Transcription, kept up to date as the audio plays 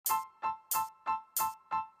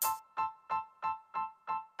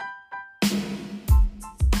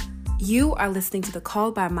You are listening to the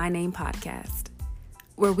Called by My Name podcast,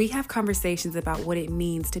 where we have conversations about what it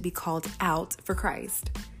means to be called out for Christ.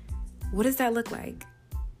 What does that look like?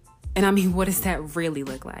 And I mean, what does that really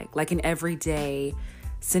look like? Like in everyday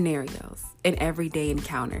scenarios, in everyday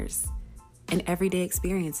encounters, in everyday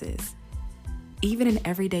experiences, even in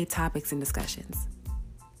everyday topics and discussions.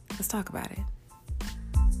 Let's talk about it.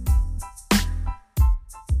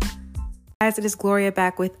 Guys, it is Gloria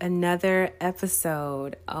back with another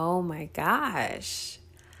episode. Oh my gosh.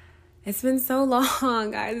 It's been so long,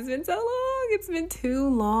 guys. It's been so long. It's been too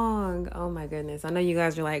long. Oh my goodness. I know you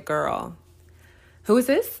guys are like, girl, who is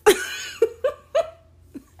this?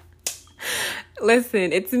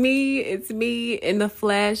 Listen, it's me. It's me in the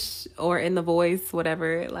flesh or in the voice,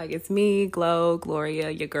 whatever. Like, it's me, Gloria,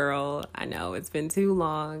 your girl. I know it's been too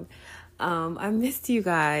long. I missed you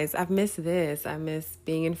guys. I've missed this. I miss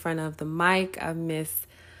being in front of the mic. I miss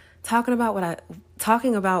talking about what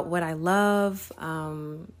I love.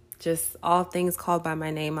 Just all things called by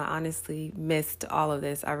my name. I honestly missed all of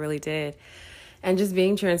this. I really did. And just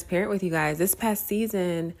being transparent with you guys, this past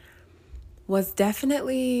season was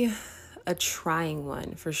definitely a trying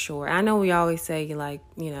one for sure. I know we always say like,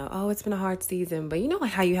 oh, it's been a hard season, but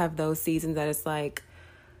like how you have those seasons that it's like,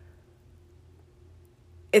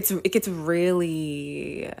 it gets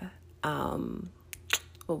really,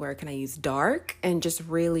 what word can I use? Dark and just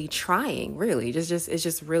really trying, really. It's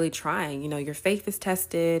just really trying. Your faith is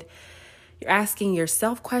tested. You're asking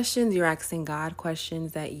yourself questions. You're asking God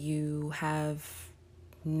questions that you have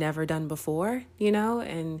never done before,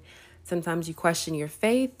 and sometimes you question your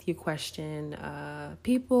faith. You question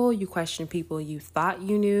people. You question people you thought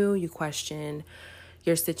you knew. You question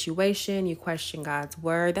your situation, you question God's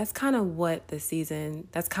word. That's kind of the season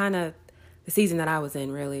that I was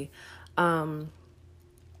in, really. So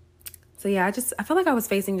yeah, I feel like I was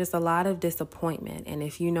facing just a lot of disappointment. And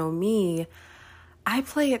if you know me, I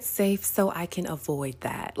play it safe so I can avoid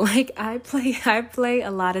that. Like I play a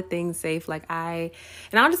lot of things safe. And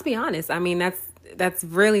I'll just be honest. I mean, that's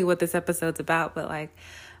really what this episode's about. But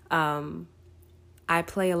I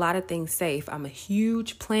play a lot of things safe. I'm a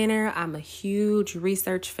huge planner. I'm a huge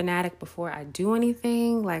research fanatic before I do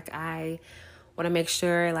anything. I want to make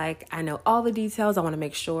sure I know all the details. I want to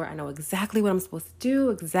make sure I know exactly what I'm supposed to do,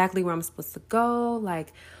 exactly where I'm supposed to go.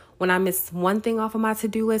 When I miss one thing off of my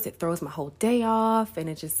to-do list, it throws my whole day off and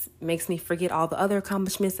it just makes me forget all the other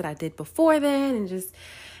accomplishments that I did before then. And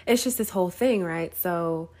it's just this whole thing, right?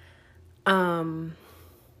 So,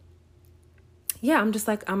 yeah, I'm just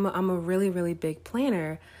I'm a really, really big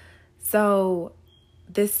planner. So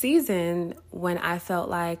this season, when I felt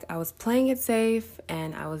like I was playing it safe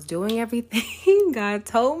and I was doing everything God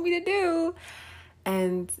told me to do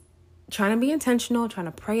and trying to be intentional, trying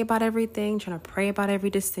to pray about everything, trying to pray about every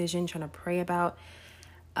decision, trying to pray about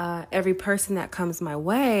every person that comes my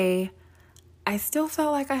way, I still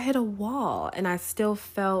felt like I hit a wall and I still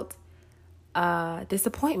felt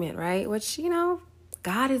disappointment, right? Which,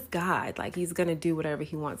 God is God. He's going to do whatever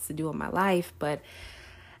he wants to do in my life. But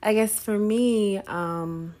I guess for me,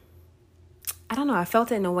 I don't know. I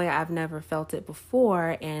felt it in a way I've never felt it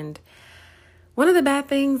before. And one of the bad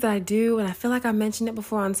things that I do, and I feel like I mentioned it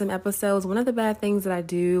before on some episodes, one of the bad things that I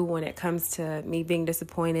do when it comes to me being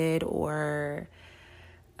disappointed or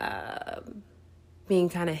being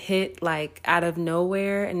kind of hit out of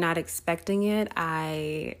nowhere and not expecting it,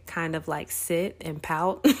 I kind of sit and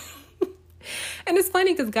pout. And it's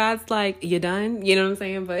funny because God's like, you done? You know what I'm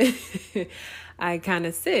saying? But I kind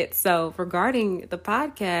of sit. So regarding the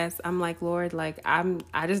podcast, I'm like, Lord,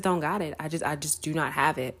 I just don't got it. I just do not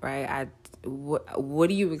have it, right? What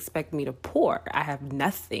do you expect me to pour? I have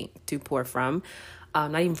nothing to pour from,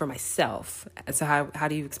 not even for myself. So how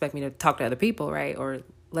do you expect me to talk to other people, right? Or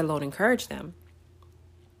let alone encourage them?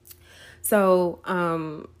 So,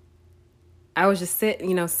 I was just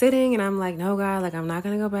sitting and I'm like, no, God, I'm not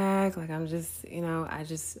going to go back. I'm just,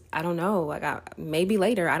 I don't know. Maybe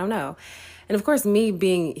later, I don't know. And of course, me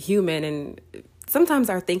being human and sometimes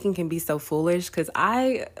our thinking can be so foolish because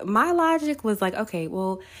my logic was like, okay,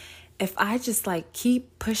 well, if I just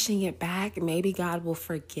keep pushing it back, maybe God will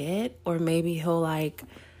forget, or maybe he'll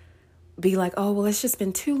be like, oh, well, it's just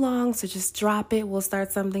been too long. So just drop it. We'll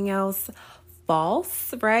start something else.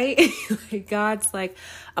 False, right? God's like,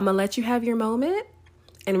 I'm gonna let you have your moment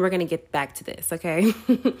and we're gonna get back to this, okay?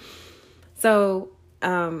 So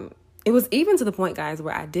it was even to the point, guys,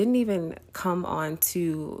 where I didn't even come on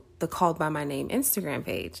to the Called by My Name Instagram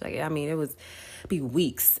page. It would be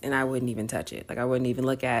weeks and I wouldn't even touch it. I wouldn't even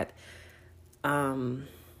look at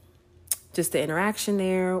just the interaction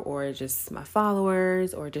there, or just my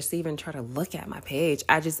followers, or just even try to look at my page.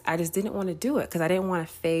 I just didn't want to do it because I didn't want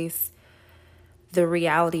to face the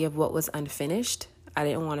reality of what was unfinished. I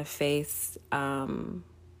didn't want to face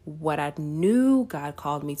what I knew God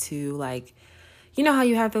called me to. Like, you know how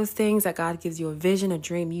you have those things that God gives you a vision, a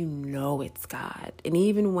dream, you know it's God. And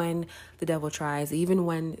even when the devil tries, even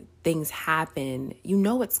when things happen, you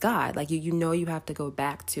know it's God. Like you know you have to go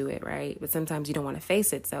back to it, right? But sometimes you don't want to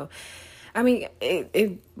face it. So, I mean,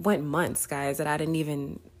 it went months, guys, that I didn't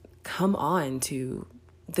even come on to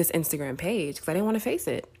this Instagram page because I didn't want to face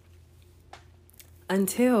it.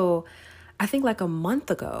 Until I think like a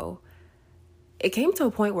month ago, it came to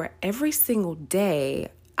a point where every single day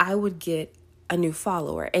I would get a new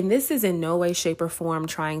follower. And this is in no way, shape, or form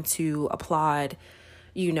trying to applaud,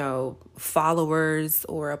 followers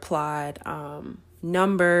or applaud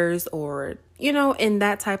numbers or, in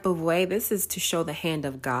that type of way. This is to show the hand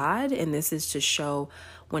of God. And this is to show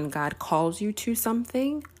when God calls you to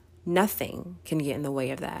something, nothing can get in the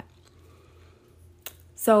way of that.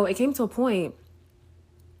 So it came to a point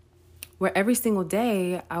where every single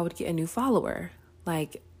day I would get a new follower.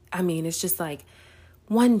 It's just like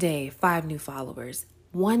one day, 5 new followers,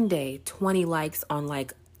 one day, 20 likes on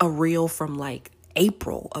like a reel from like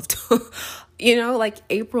April of,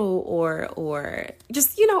 April or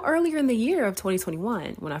just, earlier in the year of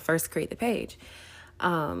 2021 when I first created the page,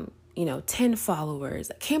 10 followers.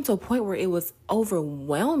 It came to a point where it was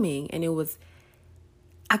overwhelming and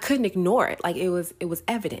I couldn't ignore it. Like it was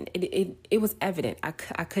evident. It was evident. I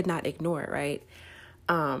could not ignore it. Right.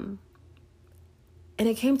 And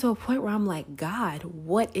it came to a point where I'm like, God,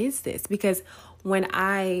 what is this? Because when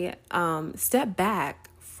I stepped back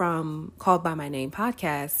from Called by My Name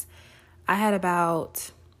podcast, I had about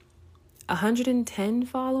 110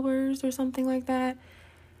 followers or something like that.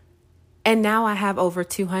 And now I have over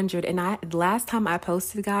 200. And last time I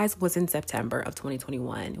posted, guys, was in September of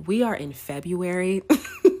 2021. We are in February.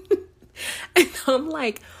 And I'm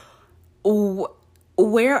like,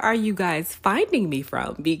 where are you guys finding me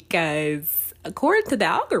from? Because according to the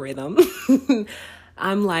algorithm,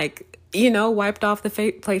 I'm like, wiped off the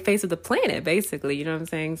face of the planet, basically. You know what I'm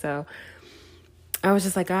saying? So I was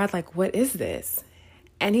just like, God, like, what is this?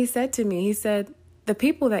 And he said to me, the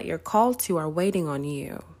people that you're called to are waiting on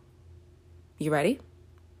you. You ready?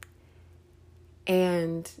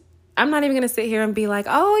 And I'm not even going to sit here and be like,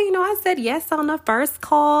 I said yes on the first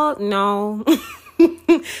call. No.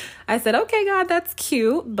 I said, okay, God, that's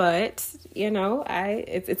cute. But,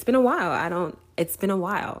 it's been a while. It's been a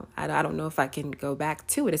while. I don't know if I can go back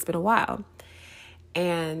to it. It's been a while.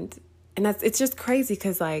 And it's just crazy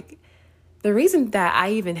because like the reason that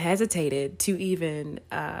I even hesitated to even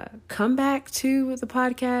come back to the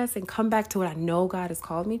podcast and come back to what I know God has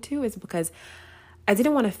called me to is because I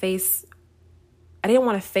didn't want to face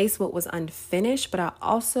what was unfinished, but I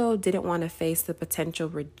also didn't want to face the potential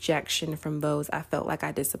rejection from those I felt like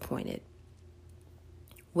I disappointed,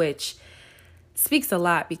 which speaks a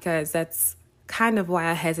lot because that's kind of why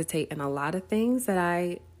I hesitate in a lot of things that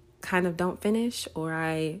I kind of don't finish or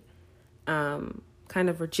I kind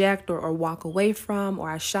of reject or walk away from or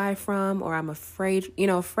I shy from or I'm afraid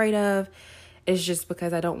of. Is just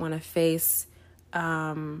because I don't want to face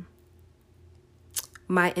my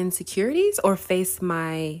insecurities or face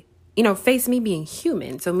me being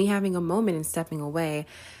human. So me having a moment and stepping away,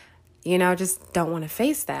 just don't want to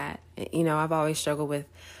face that. I've always struggled with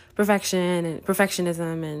perfection and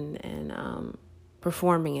perfectionism and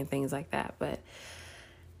performing and things like that. But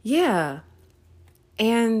yeah.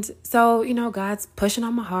 And so, God's pushing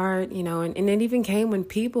on my heart, and it even came when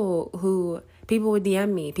people would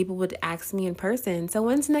DM me, people would ask me in person, so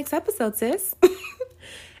when's the next episode, sis?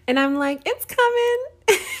 And I'm like, it's coming.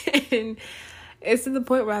 And it's to the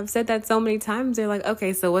point where I've said that so many times. They're like,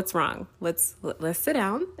 okay, so what's wrong? Let's sit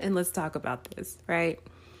down and let's talk about this. Right.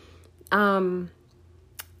 And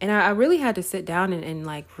I really had to sit down and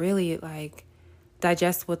like, really like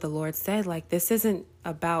digest what the Lord said. Like, this isn't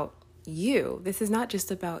about you. This is not just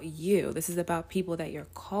about you. This is about people that you're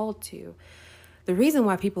called to. The reason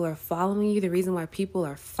why people are following you, the reason why people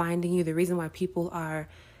are finding you, the reason why people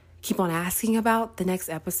keep on asking about the next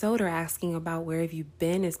episode or asking about where have you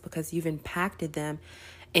been is because you've impacted them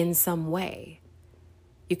in some way.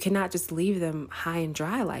 You cannot just leave them high and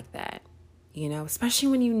dry like that, especially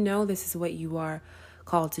when this is what you are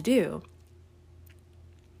called to do.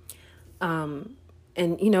 And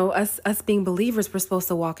us being believers, we're supposed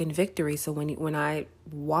to walk in victory. So when I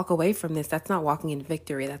walk away from this, that's not walking in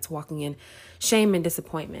victory. That's walking in shame and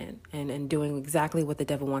disappointment and doing exactly what the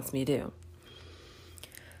devil wants me to do.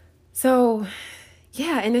 So,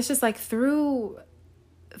 yeah. And it's just like through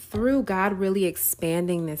through God really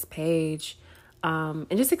expanding this page, and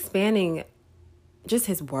just expanding just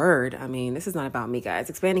his word. I mean, this is not about me, guys.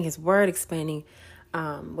 Expanding his word, expanding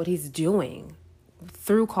what he's doing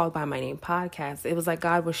through Called by My Name podcast. It was like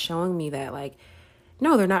God was showing me that, like,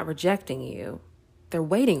 no, they're not rejecting you. They're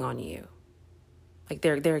waiting on you. Like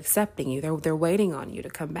they're accepting you. They're waiting on you to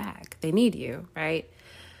come back. They need you, right?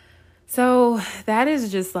 So that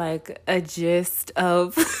is just like a gist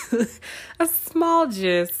of a small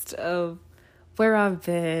gist of where I've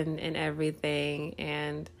been and everything.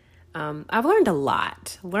 And I've learned a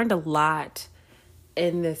lot.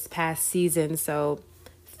 In this past season. So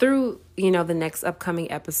through, the next upcoming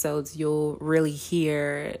episodes, you'll really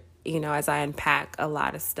hear, as I unpack a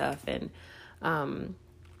lot of stuff and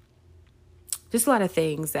just a lot of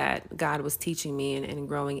things that God was teaching me and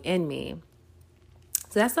growing in me.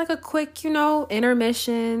 So that's like a quick,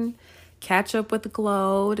 intermission, catch up with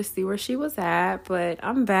Glow to see where she was at. But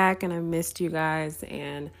I'm back and I missed you guys.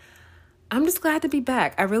 And I'm just glad to be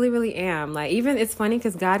back. I really, really am. Like, even it's funny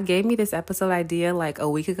because God gave me this episode idea like a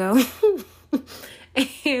week ago.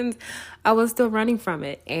 And I was still running from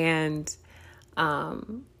it. And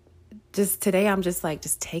just today, I'm just like,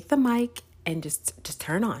 just take the mic and just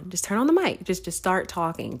turn on the mic. Just start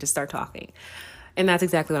talking. And that's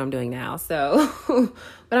exactly what I'm doing now. So,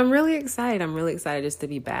 but I'm really excited. Just to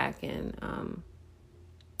be back. And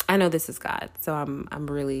I know this is God. So I'm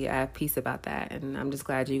really at peace about that. And I'm just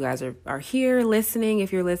glad you guys are here listening.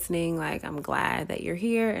 If you're listening, like, I'm glad that you're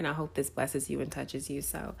here. And I hope this blesses you and touches you.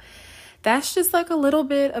 So that's just like a little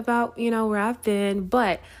bit about, where I've been.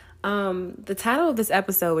 But the title of this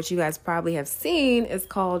episode, which you guys probably have seen, is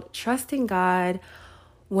called Trusting God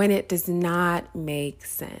When It Does Not Make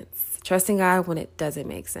Sense. Trusting God when it doesn't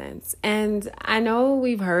make sense. And I know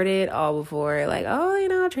we've heard it all before, like,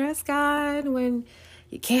 oh, trust God when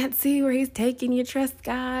you can't see where he's taking you. Trust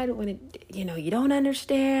God when it, you don't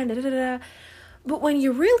understand. Da, da, da. But when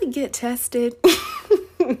you really get tested,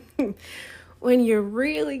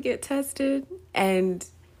 and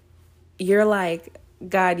you're like,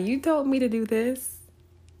 God, you told me to do this,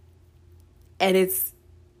 and it's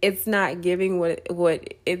not giving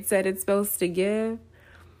what it said it's supposed to give.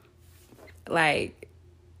 Like,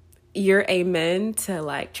 your amen to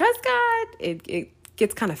like trust God, it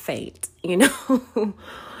gets kind of faint,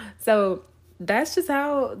 So that's just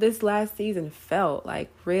how this last season felt.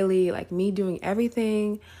 Like, really, like, me doing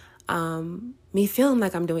everything, me feeling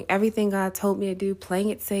like I'm doing everything God told me to do, playing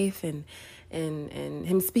it safe, and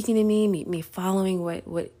him speaking to me following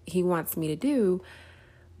what he wants me to do,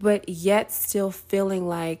 but yet still feeling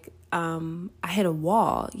like I hit a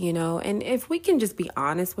wall, And if we can just be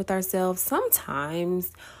honest with ourselves,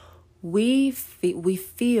 sometimes we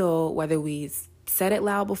feel, whether we said it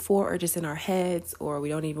loud before or just in our heads, or we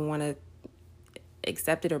don't even want to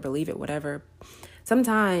accept it or believe it, whatever.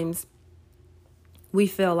 Sometimes we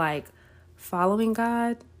feel like following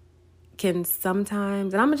God can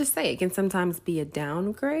sometimes, and I'm going to just say it, can sometimes be a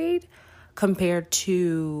downgrade compared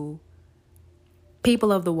to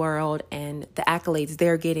people of the world and the accolades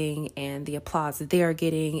they're getting and the applause they're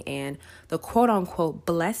getting and the quote unquote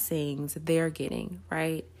blessings they're getting,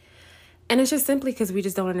 right? And it's just simply because we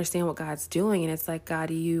just don't understand what God's doing. And it's like,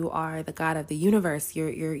 God, you are the God of the universe.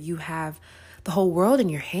 You have the whole world in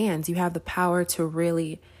your hands. You have the power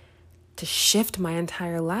to shift my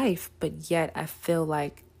entire life. But yet I feel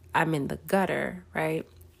like I'm in the gutter, right?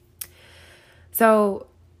 So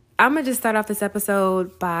I'm going to just start off this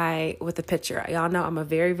episode with a picture. Y'all know I'm a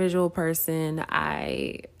very visual person.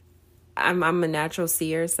 I'm a natural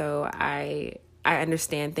seer, so I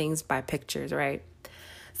understand things by pictures, right?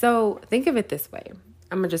 So think of it this way.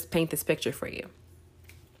 I'm going to just paint this picture for you.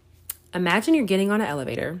 Imagine you're getting on an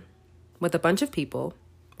elevator with a bunch of people,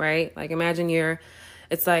 right? Like, imagine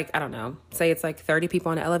it's like, I don't know, say it's like 30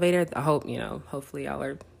 people on an elevator. I hope, hopefully y'all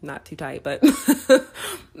are not too tight, but,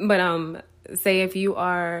 say if you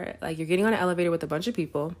are like, you're getting on an elevator with a bunch of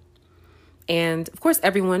people, and of course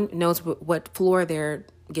everyone knows what floor they're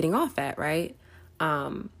getting off at, right?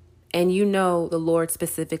 And the Lord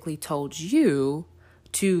specifically told you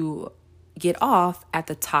to get off at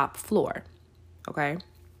the top floor, okay?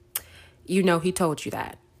 He told you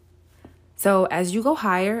that. So as you go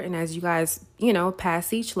higher, and as you guys,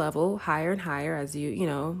 pass each level higher and higher, as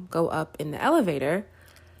you, go up in the elevator,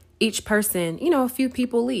 each person, a few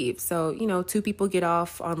people leave. So, 2 people get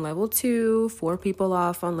off on level 2, 4 people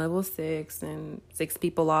off on level 6, and 6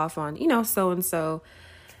 people off on, so-and-so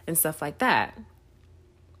and stuff like that.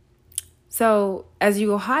 So as you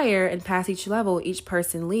go higher and past each level, each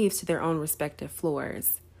person leaves to their own respective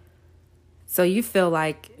floors. So you feel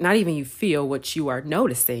like, not even you feel, what you are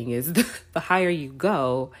noticing is the higher you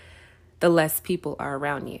go, the less people are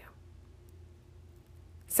around you.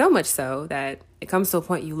 So much so that it comes to a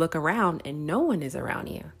point you look around and no one is around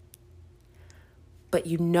you. But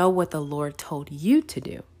you know what the Lord told you to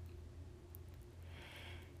do.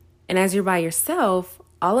 And as you're by yourself,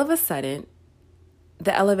 all of a sudden,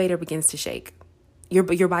 the elevator begins to shake. You're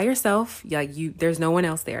by yourself, there's no one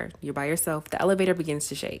else there. You're by yourself. The elevator begins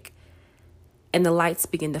to shake. And the lights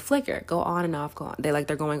begin to flicker, go on and off, go on.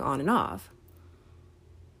 They're going on and off.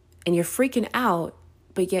 And you're freaking out,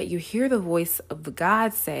 but yet you hear the voice of the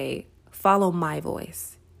God say, follow my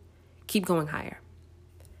voice. Keep going higher.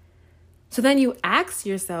 So then you ask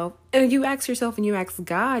yourself and you ask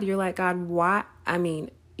God, you're like, God, why? I mean,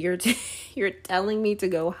 you're telling me to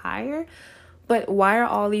go higher, but why are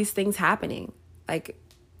all these things happening?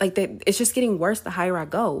 It's just getting worse the higher I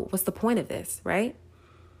go. What's the point of this, right?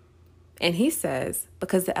 And he says,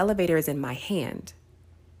 because the elevator is in my hand.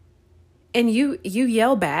 And you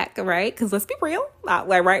yell back, right? Because let's be real.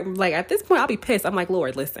 At this point, I'll be pissed. I'm like,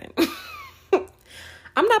 Lord, listen.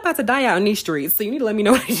 I'm not about to die out in these streets, so you need to let me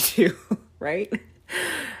know what to do, right?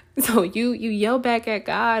 So you yell back at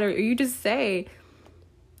God, or you just say,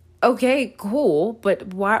 okay, cool,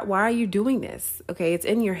 but why are you doing this? Okay, it's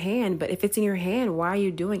in your hand, but if it's in your hand, why are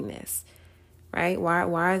you doing this? Right?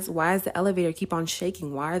 Why is the elevator keep on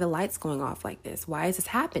shaking? Why are the lights going off like this? Why is this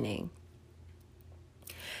happening?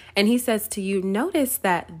 And he says to you, notice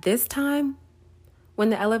that this time when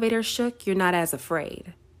the elevator shook, you're not as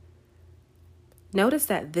afraid. Notice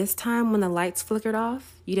that this time when the lights flickered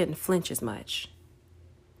off, you didn't flinch as much.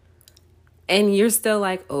 And you're still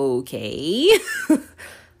like, okay.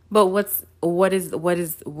 But what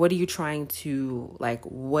are you trying to,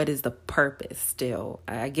 what is the purpose still?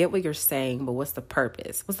 I get what you're saying, but what's the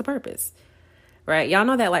purpose? What's the purpose? Right? Y'all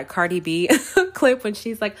know that Cardi B clip when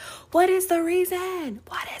she's like, what is the reason?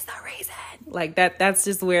 What is the reason? That's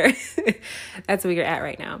just where, that's where you're at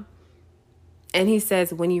right now. And he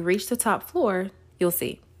says, when you reach the top floor, you'll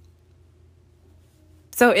see.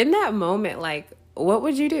 So in that moment, what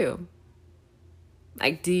would you do?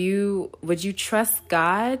 Would you trust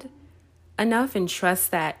God enough and trust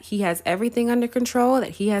that he has everything under control,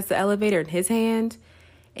 that he has the elevator in his hand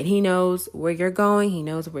and he knows where you're going, he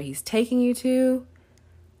knows where he's taking you to?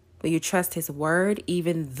 Will you trust his word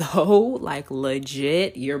even though,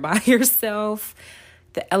 legit, you're by yourself?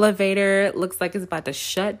 The elevator looks like it's about to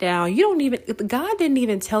shut down. God didn't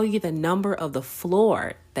even tell you the number of the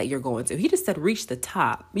floor that you're going to. He just said, reach the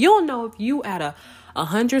top. You don't know if you at a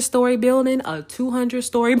 100-story building, a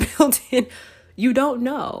 200-story building. You don't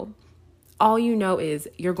know. All you know is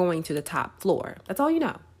you're going to the top floor. That's all you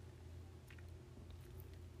know.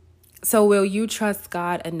 So will you trust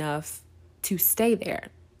God enough to stay there,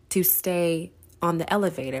 to stay on the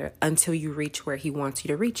elevator until you reach where he wants you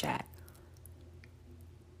to reach at?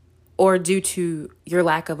 Or due to your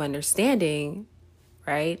lack of understanding,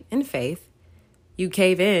 right, and faith, you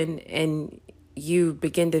cave in and you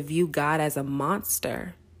begin to view God as a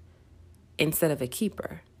monster instead of a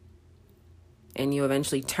keeper. And you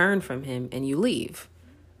eventually turn from him and you leave.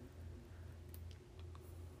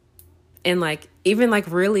 And even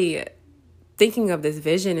really thinking of this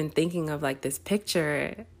vision and thinking of this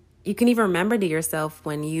picture, you can even remember to yourself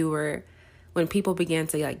when people began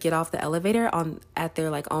to get off the elevator at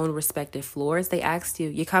their own respective floors. They asked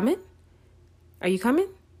you coming? Are you coming?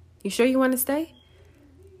 You sure you want to stay?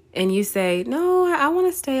 And you say, no, I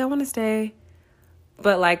want to stay.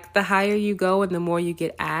 But the higher you go and the more you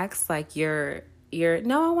get asked, your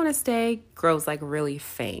no, I want to stay grows really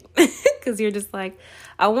faint. Because you're just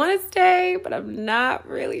I want to stay, but I'm not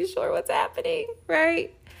really sure what's happening,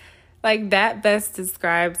 right? That best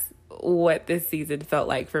describes what this season felt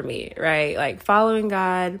like for me, right? Following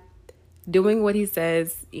God, doing what he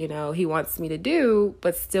says, he wants me to do,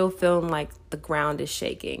 but still feeling like the ground is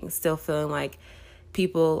shaking, still feeling like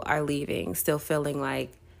people are leaving, still feeling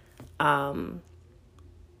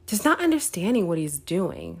just not understanding what he's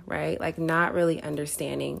doing, right? Not really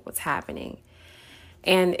understanding what's happening.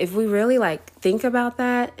 And if we really think about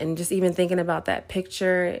that, and just even thinking about that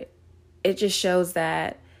picture, it just shows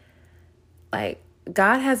that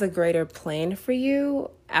God has a greater plan for you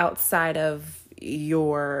outside of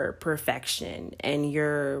your perfection and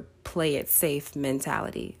your play it safe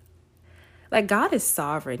mentality. God is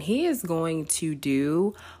sovereign. He is going to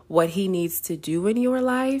do what he needs to do in your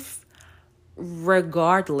life,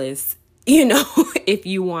 regardless, if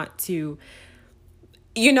you want to,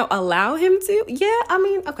 allow him to.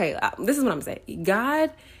 Yeah, okay, this is what I'm saying.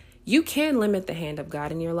 God, you can limit the hand of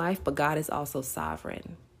God in your life, but God is also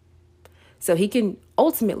sovereign. So he can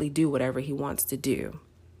ultimately do whatever he wants to do,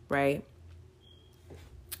 right?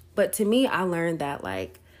 But to me, I learned that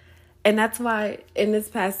and that's why in this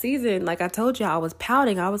past season, like I told you, I was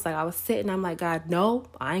pouting. I was sitting, I'm like, God, no,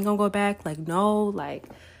 I ain't gonna go back. No,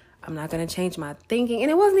 I'm not gonna change my thinking. And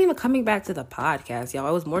it wasn't even coming back to the podcast, y'all.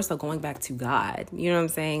 It was more so going back to God. You know what I'm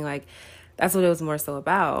saying? That's what it was more so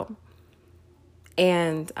about.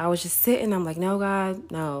 And I was just sitting. I'm like, no,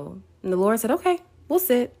 God, no. And the Lord said, okay, we'll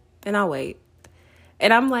sit and I'll wait.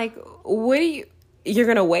 And I'm like, you're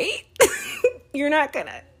gonna wait? You're not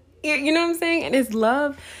gonna, you know what I'm saying? And his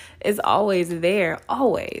love is always there,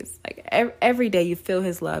 always. Every day you feel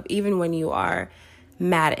his love, even when you are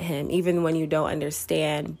mad at him, even when you don't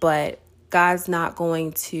understand. But God's not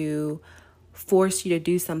going to force you to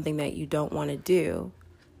do something that you don't want to do,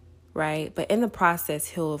 right? But in the process,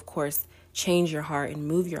 he'll, of course, change your heart and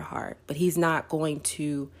move your heart. But he's not going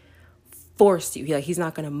to force you. He's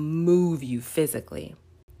not going to move you physically.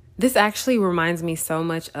 This actually reminds me so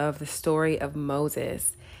much of the story of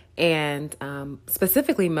Moses. And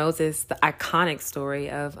specifically Moses, the iconic story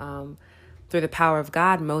of through the power of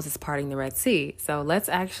God, Moses parting the Red Sea. So let's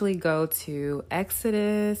actually go to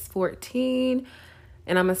Exodus 14,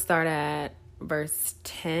 and I'm going to start at verse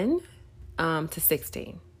 10 to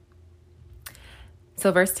 16.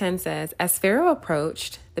 So verse 10 says, as Pharaoh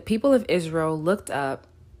approached, the people of Israel looked up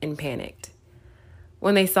and panicked.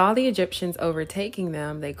 When they saw the Egyptians overtaking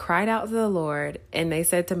them, they cried out to the Lord, and they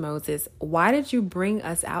said to Moses, why did you bring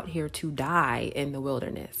us out here to die in the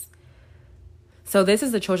wilderness? So this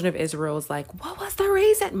is the children of Israel's what was the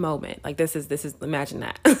reason moment? This is imagine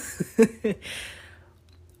that.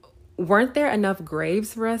 Weren't there enough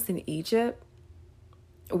graves for us in Egypt?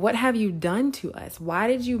 What have you done to us? Why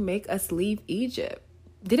did you make us leave Egypt?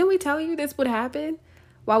 Didn't we tell you this would happen?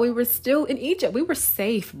 While we were still in Egypt, we were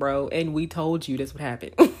safe, bro. And we told you this would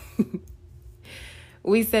happen.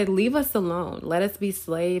 We said, leave us alone. Let us be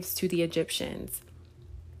slaves to the Egyptians.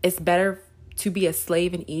 It's better to be a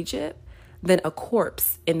slave in Egypt than a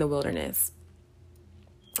corpse in the wilderness.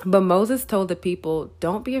 But Moses told the people,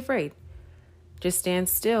 don't be afraid. Just stand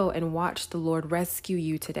still and watch the Lord rescue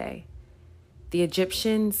you today. The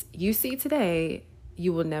Egyptians you see today,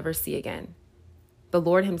 you will never see again. The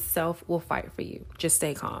Lord himself will fight for you. Just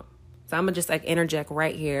stay calm. So I'm going to just interject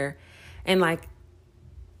right here and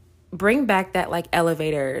bring back that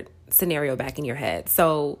elevator scenario back in your head.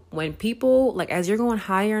 So when people as you're going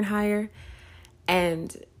higher and higher,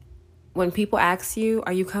 and when people ask you,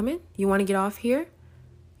 are you coming? You want to get off here?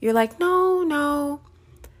 You're like, no.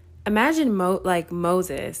 Imagine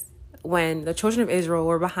Moses, when the children of Israel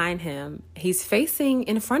were behind him, he's facing,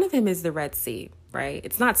 in front of him is the Red Sea. Right?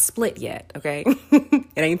 It's not split yet. Okay. It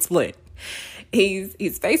ain't split.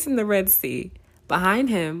 He's facing the Red Sea. Behind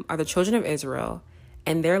him are the children of Israel.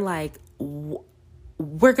 And they're like,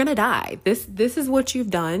 we're going to die. This is what you've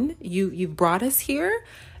done. You've brought us here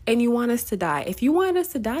and you want us to die. If you want us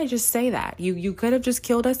to die, just say that. You could have just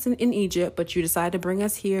killed us in Egypt, but you decided to bring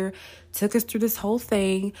us here, took us through this whole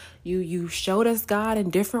thing. You showed us God in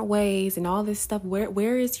different ways and all this stuff.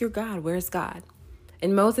 Where is your God? Where's God?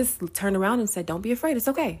 And Moses turned around and said, don't be afraid. It's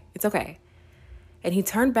okay. It's okay. And he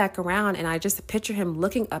turned back around, and I just picture him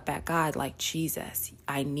looking up at God like, Jesus,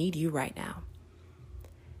 I need you right now.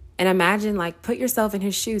 And imagine, put yourself in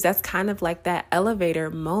his shoes. That's kind of like that elevator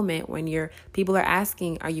moment when people are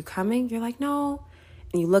asking, are you coming? You're like, no.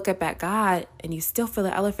 And you look up at God and you still feel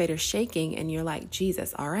the elevator shaking, and you're like,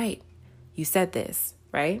 Jesus, all right, you said this,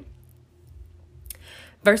 right?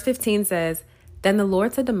 Verse 15 says, then the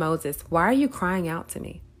Lord said to Moses, why are you crying out to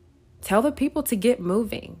me? Tell the people to get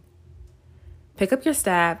moving. Pick up your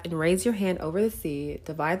staff and raise your hand over the sea.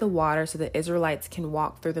 Divide the water so the Israelites can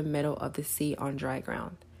walk through the middle of the sea on dry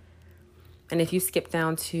ground. And if you skip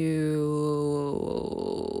down to,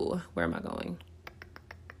 where am I going?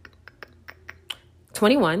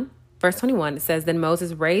 21, verse 21, it says, then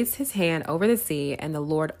Moses raised his hand over the sea, and the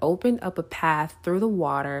Lord opened up a path through the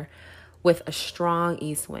water with a strong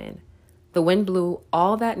east wind. The wind blew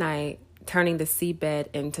all that night, turning the seabed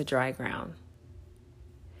into dry ground.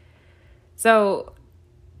 So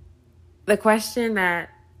the question that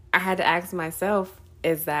I had to ask myself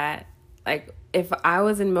is that, if I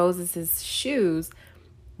was in Moses's shoes,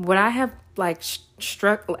 would I have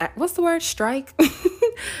struck, what's the word? Strike?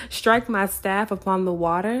 Strike my staff upon the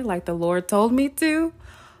water like the Lord told me to?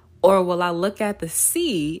 Or will I look at the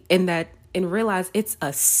sea and realize it's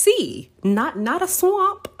a sea, not a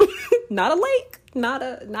swamp, not a lake, not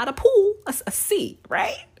a pool, a sea,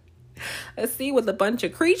 right? A sea with a bunch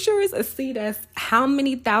of creatures, a sea that's how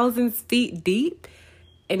many thousands feet deep,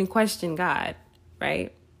 and question God,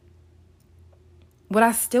 right? Would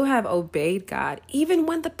I still have obeyed God, even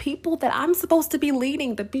when the people that I'm supposed to be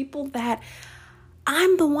leading, the people that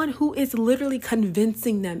I'm the one who is literally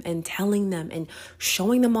convincing them and telling them and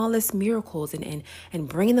showing them all this miracles and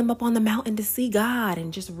bringing them up on the mountain to see God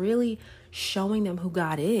and just really showing them who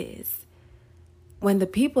God is. When the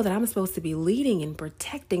people that I'm supposed to be leading and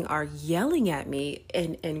protecting are yelling at me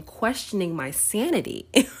and questioning my sanity,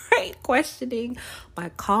 right? Questioning my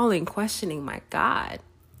calling, questioning my God.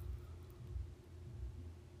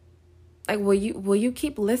 Like, will you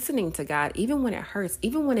keep listening to God even when it hurts,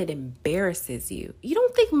 even when it embarrasses you? You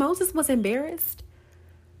don't think Moses was embarrassed?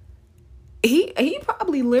 He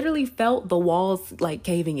probably literally felt the walls like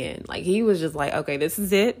caving in. Like he was just like, okay, this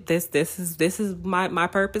is it. This is my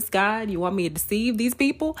purpose, God. You want me to deceive these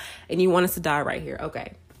people and you want us to die right here.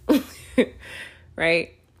 Okay.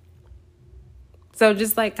 Right? So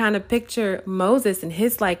just like kind of picture Moses and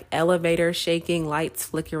his like elevator shaking, lights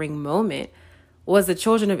flickering moment was the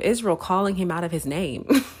children of Israel calling him out of his name.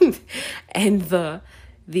 And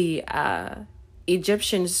the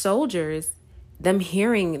Egyptian soldiers, them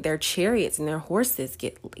hearing their chariots and their horses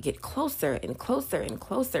get closer and closer and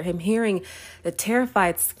closer, him hearing the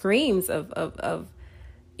terrified screams of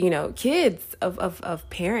kids, of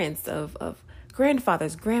parents, of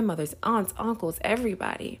grandfathers, grandmothers, aunts, uncles,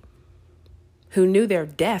 everybody who knew their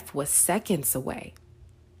death was seconds away.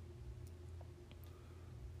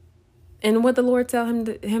 And what the Lord tell him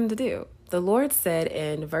to do? The Lord said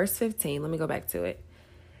in verse 15, let me go back to it.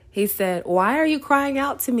 He said, "Why are you crying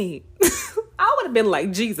out to me?" I would have been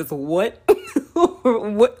like, Jesus, what?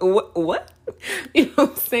 what? You know what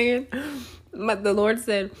I'm saying? But the Lord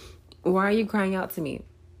said, "Why are you crying out to me?"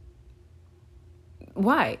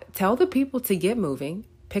 Why? Tell the people to get moving,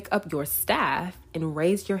 pick up your staff, and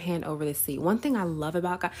raise your hand over the sea. One thing I love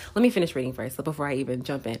about God, let me finish reading first before I even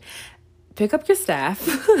jump in. Pick up your staff,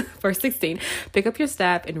 verse 16, pick up your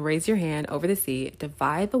staff and raise your hand over the sea,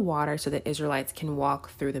 divide the water so that Israelites can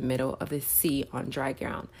walk through the middle of the sea on dry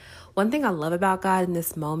ground. One thing I love about God in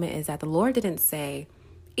this moment is that the Lord didn't say,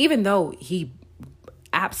 even though he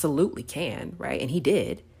absolutely can, right? And he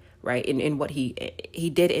did, right? In what he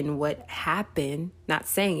did in what happened, not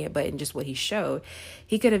saying it, but in just what he showed,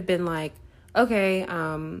 he could have been like, okay,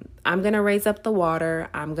 I'm going to raise up the water.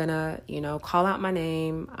 I'm going to, call out my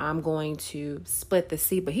name. I'm going to split the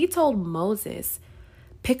sea. But he told Moses,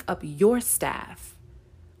 pick up your staff,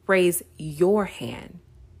 raise your hand,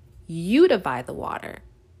 you divide the water.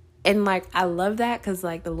 And like, I love that because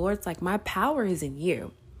like the Lord's like, my power is in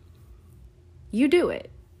you. You do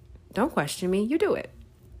it. Don't question me. You do it.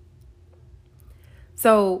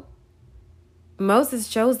 So Moses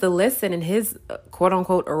chose to listen, and his quote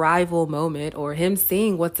unquote arrival moment, or him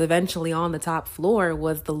seeing what's eventually on the top floor,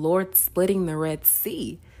 was the Lord splitting the Red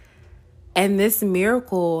Sea. And this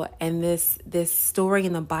miracle and this story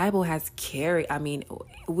in the Bible has carried,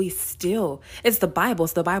 it's the Bible,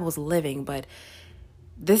 so the Bible's living, but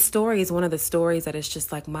this story is one of the stories that is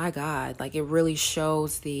just like, my God, like it really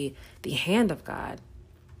shows the hand of God,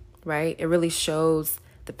 right? It really shows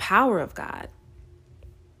the power of God.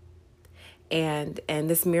 And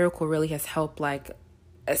this miracle really has helped, like,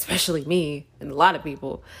 especially me and a lot of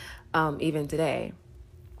people, even today.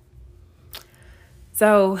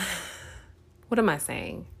 So what am I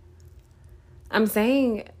saying? I'm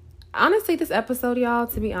saying, honestly, this episode, y'all,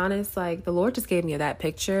 to be honest, like the Lord just gave me that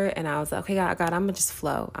picture and I was like, okay, God, I'm going to just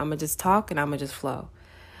flow. I'm going to just talk and I'm going to just flow.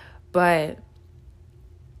 But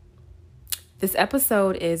this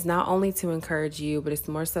episode is not only to encourage you, but it's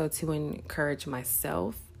more so to encourage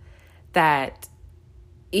myself. That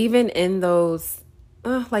even in those,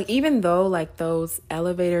 even though like those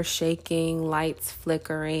elevator shaking, lights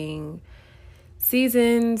flickering,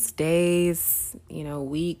 seasons, days,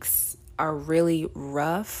 weeks are really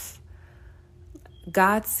rough,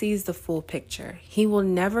 God sees the full picture. He will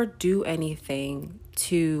never do anything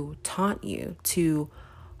to taunt you, to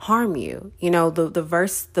harm you. The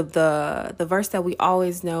verse that we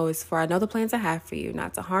always know is, "For I know the plans I have for you,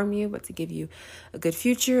 not to harm you, but to give you a good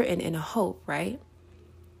future and a hope," right?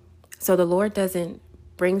 So the Lord doesn't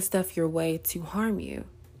bring stuff your way to harm you.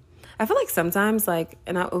 I feel like sometimes,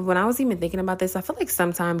 when I was even thinking about this, I feel like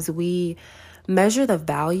sometimes we measure the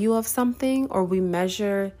value of something, or we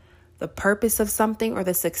measure the purpose of something or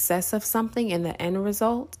the success of something in the end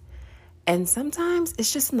result. And sometimes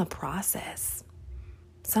it's just in the process.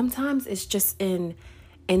 Sometimes it's just in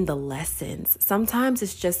the lessons. Sometimes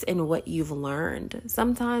it's just in what you've learned.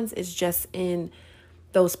 Sometimes it's just in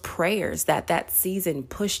those prayers that season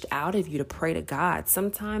pushed out of you to pray to God.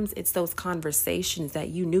 Sometimes it's those conversations that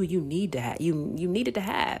you knew you need to have, you needed to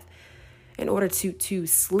have in order to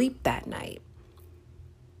sleep that night.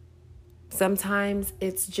 Sometimes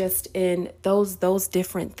it's just in those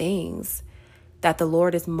different things that the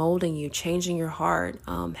Lord is molding you, changing your heart,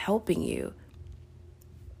 helping you,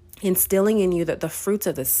 instilling in you the fruits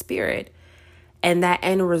of the Spirit. And that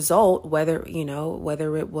end result, whether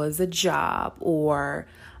it was a job or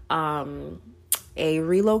a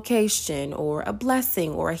relocation or a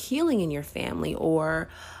blessing or a healing in your family or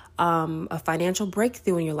a financial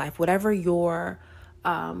breakthrough in your life, whatever you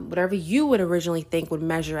would originally think would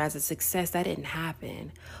measure as a success, that didn't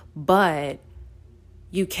happen. But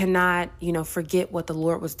you cannot, forget what the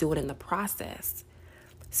Lord was doing in the process.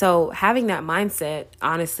 So having that mindset,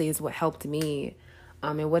 honestly, is what helped me,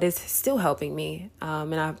 and what is still helping me.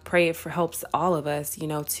 And I pray it helps all of us,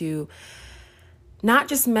 to not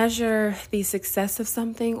just measure the success of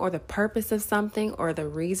something or the purpose of something or the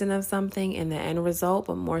reason of something in the end result,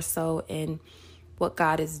 but more so in what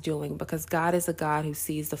God is doing, because God is a God who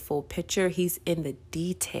sees the full picture. He's in the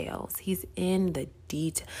details. He's in the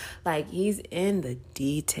detail. He's in the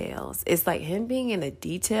details. It's like him being in the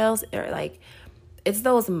details, it's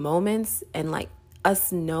those moments and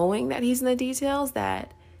us knowing that he's in the details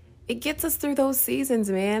that it gets us through those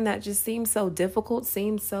seasons, man, that just seem so difficult,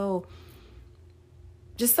 seems so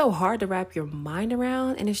hard to wrap your mind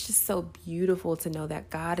around. And it's just so beautiful to know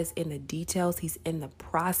that God is in the details. He's in the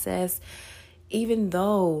process. Even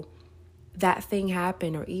though that thing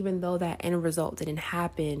happened, or even though that end result didn't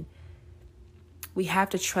happen, we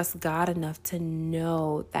have to trust God enough to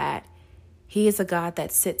know that he is a God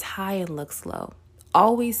that sits high and looks low.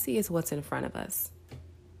 All we see is what's in front of us.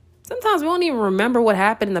 Sometimes we don't even remember what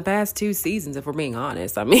happened in the past 2 seasons, if we're being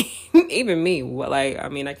honest. I mean, even me,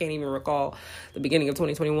 I can't even recall the beginning of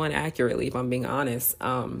 2021 accurately, if I'm being honest.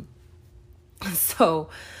 But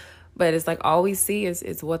it's all we see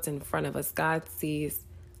is what's in front of us. God sees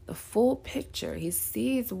the full picture. He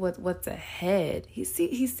sees what's ahead. He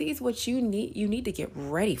sees what you need to get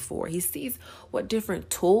ready for. He sees what different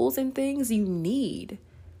tools and things you need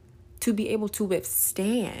to be able to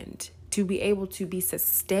withstand, to be able to be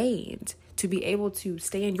sustained, to be able to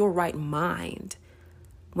stay in your right mind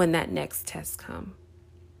when that next test comes.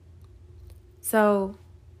 So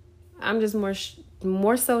I'm just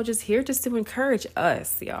more so just here just to encourage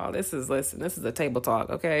us, y'all. This is a table talk,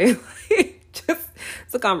 okay?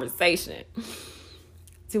 It's a conversation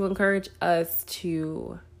to encourage us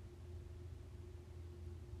to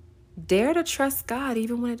dare to trust God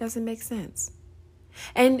even when it doesn't make sense.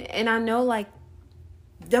 And I know,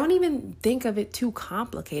 don't even think of it too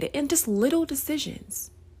complicated, and just little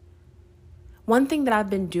decisions. One thing that I've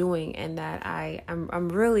been doing, and that I'm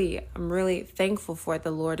really thankful for, the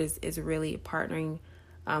Lord is really partnering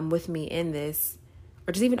with me in this,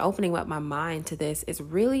 or just even opening up my mind to this, is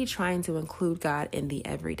really trying to include God in the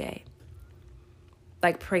everyday.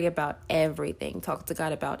 Pray about everything, talk to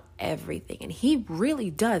God about everything, and he really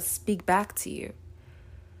does speak back to you.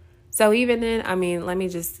 So even then, let me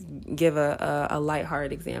just give a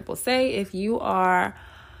lighthearted example. Say if you're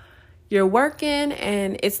working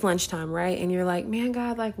and it's lunchtime, right? And you're like, man,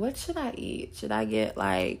 God, what should I eat? Should I get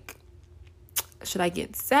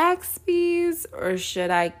Zaxby's, or should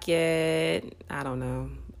I get, I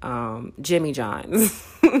don't know, Jimmy John's?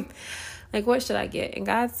 What should I get? And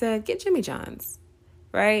God said, get Jimmy John's,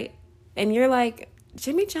 right? And you're like,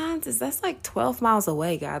 Jimmy John's, that's 12 miles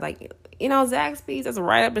away, God. Zaxby's, that's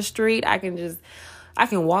right up the street. I can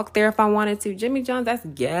walk there if I wanted to. Jimmy John's, that's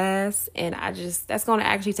gas. And that's going to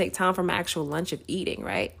actually take time from my actual lunch of eating,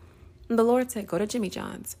 right? And the Lord said, go to Jimmy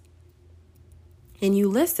John's. And you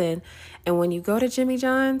listen. And when you go to Jimmy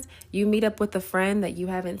John's, you meet up with a friend that you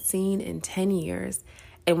haven't seen in 10 years.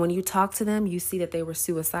 And when you talk to them, you see that they were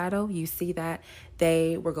suicidal. You see that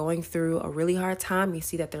they were going through a really hard time. You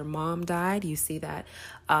see that their mom died. You see that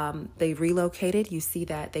they relocated. You see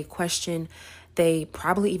that they question. They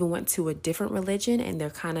probably even went to a different religion, and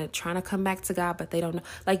they're kind of trying to come back to God, but they don't know.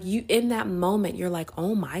 You, in that moment, you're like,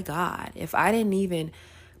 oh my God, if I didn't even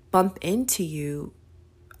bump into you,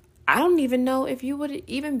 I don't even know if you would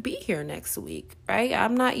even be here next week, right?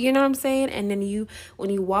 I'm not, you know what I'm saying? And then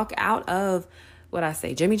when you walk out of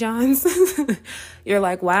Jimmy John's, you're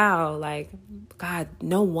like, wow, God,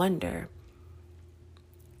 no wonder.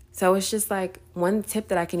 So it's just one tip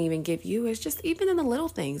that I can even give you is just even in the little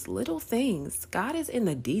things. God is in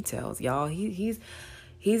the details, y'all. He's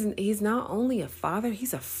not only a father,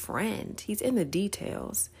 he's a friend. He's in the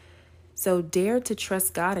details. So dare to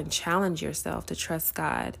trust God and challenge yourself to trust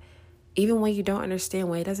God, even when you don't understand,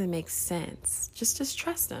 when it doesn't make sense. Just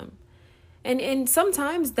trust him. And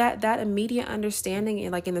sometimes that immediate understanding,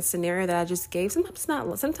 in the scenario that I just gave,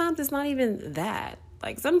 sometimes it's not even that.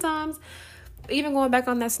 Sometimes even going back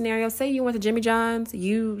on that scenario, say you went to Jimmy John's,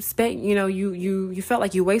 you spent, you felt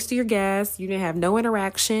like you wasted your gas. You didn't have no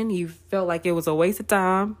interaction. You felt like it was a waste of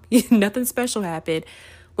time. Nothing special happened.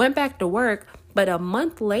 Went back to work. But a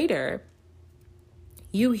month later,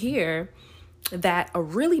 you hear that a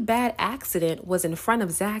really bad accident was in front of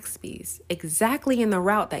Zaxby's, exactly in the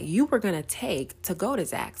route that you were going to take to go to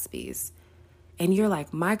Zaxby's. And you're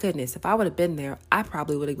like, my goodness, if I would have been there, I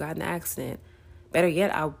probably would have gotten an accident. Better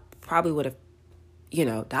yet, I probably would have,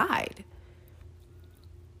 died.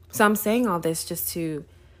 So I'm saying all this just to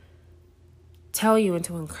tell you and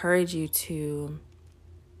to encourage you to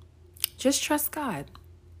just trust God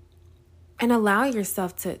and allow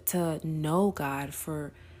yourself to know God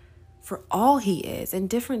for all he is. In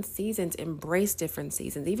different seasons, embrace different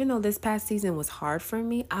seasons. Even though this past season was hard for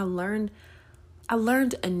me, I learned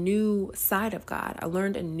a new side of God. I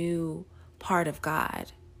learned a new part of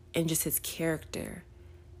God and just his character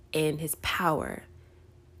and his power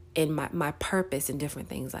and my purpose and different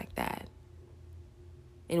things like that.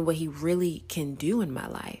 And what he really can do in my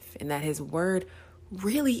life, and that his word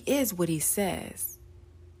really is what he says.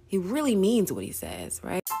 He really means what he says,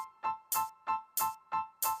 right?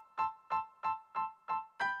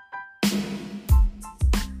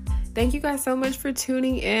 Thank you guys so much for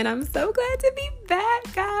tuning in. I'm so glad to be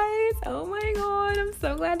back, guys. Oh my God, I'm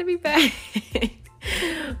so glad to be back.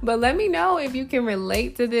 But let me know if you can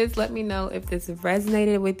relate to this. Let me know if this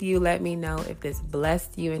resonated with you. Let me know if this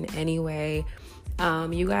blessed you in any way.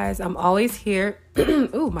 You guys, I'm always here.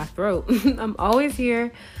 Ooh, my throat. I'm always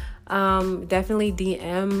here. Definitely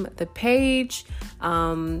DM the page.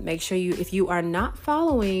 Make sure if you are not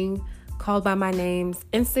following Called by My Name's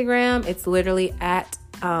Instagram, it's literally at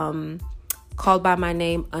Called by My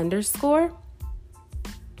Name _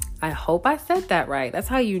 I hope I said that right. That's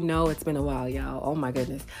how you know it's been a while, y'all. Oh my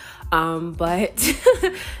goodness. But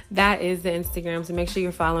that is the Instagram. So make sure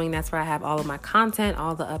you're following. That's where I have all of my content,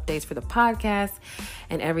 all the updates for the podcast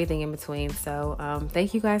and everything in between. So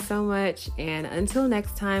thank you guys so much. And until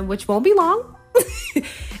next time, which won't be long.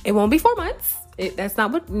 It won't be 4 months. That's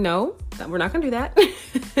not what, no, we're not going to do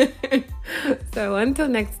that. So until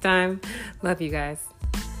next time, love you guys.